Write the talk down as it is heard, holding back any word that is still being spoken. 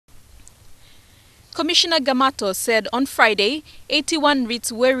Commissioner Gamato said on Friday, 81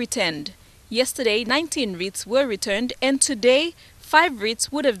 writs were returned. Yesterday, 19 writs were returned, and today, 5 writs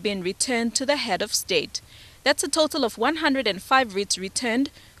would have been returned to the head of state. That's a total of 105 writs returned,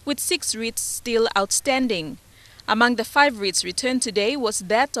 with 6 writs still outstanding. Among the 5 writs returned today was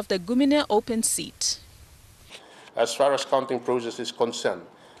that of the Gumine open seat. As far as counting process is concerned,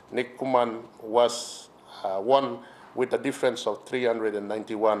 Nick Kuman was won with a difference of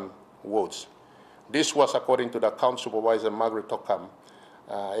 391 votes. This was according to the account supervisor, Margaret Tokam,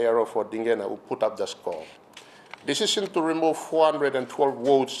 ARO for Dingena, who put up the score. Decision to remove 412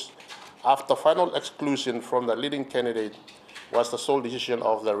 votes after final exclusion from the leading candidate was the sole decision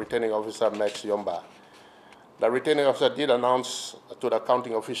of the returning officer, Max Yomba. The returning officer did announce to the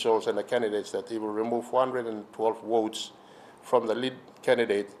counting officials and the candidates that he will remove 412 votes from the lead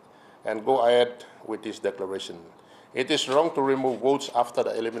candidate and go ahead with his declaration. It is wrong to remove votes after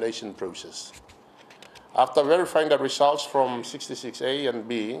the elimination process. After verifying the results from 66A and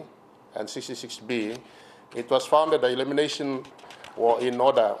B and 66B, it was found that the elimination were in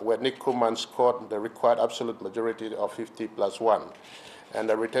order where Nick Kuman scored the required absolute majority of 50+1, and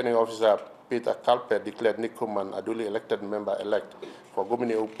the returning officer, Peter Kalpe, declared Nick Kuman a duly elected member-elect for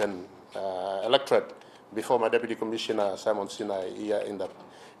Gumine Open electorate before my Deputy Commissioner, Simon Sinai, here in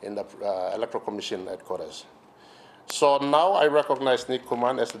the Electoral Commission headquarters. So now I recognize Nick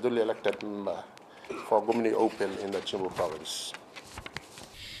Kuman as the duly elected member for Gumine Open in the Chimbu province.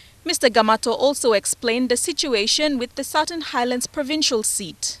 Mr. Gamato also explained the situation with the Southern Highlands provincial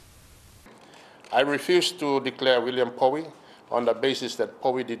seat. I refuse to declare William Powie on the basis that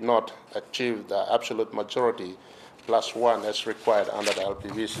Powie did not achieve the absolute majority +1 as required under the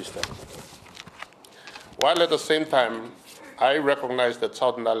LPV system. While at the same time, I recognize that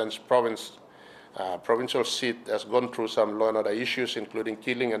Southern Highlands provincial seat has gone through some law and order issues, including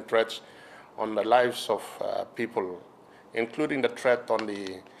killing and threats on the lives of people, including the threat on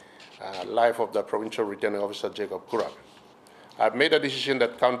the life of the provincial returning officer, Jacob Kurap. I've made a decision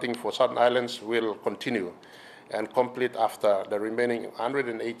that counting for Southern Islands will continue and complete after the remaining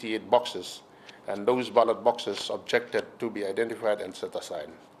 188 boxes and those ballot boxes objected to be identified and set aside.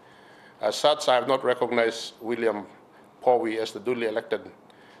 As such, I have not recognized William Powie as the duly elected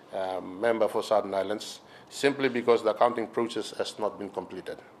member for Southern Islands, simply because the counting process has not been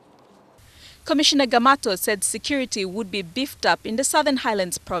completed. Commissioner Gamato said security would be beefed up in the Southern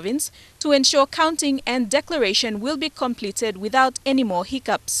Highlands province to ensure counting and declaration will be completed without any more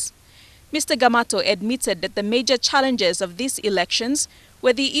hiccups. Mr. Gamato admitted that the major challenges of these elections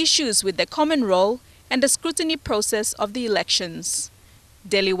were the issues with the common roll and the scrutiny process of the elections.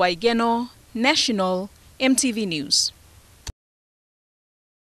 Deli Waigeno, National, EMTV News.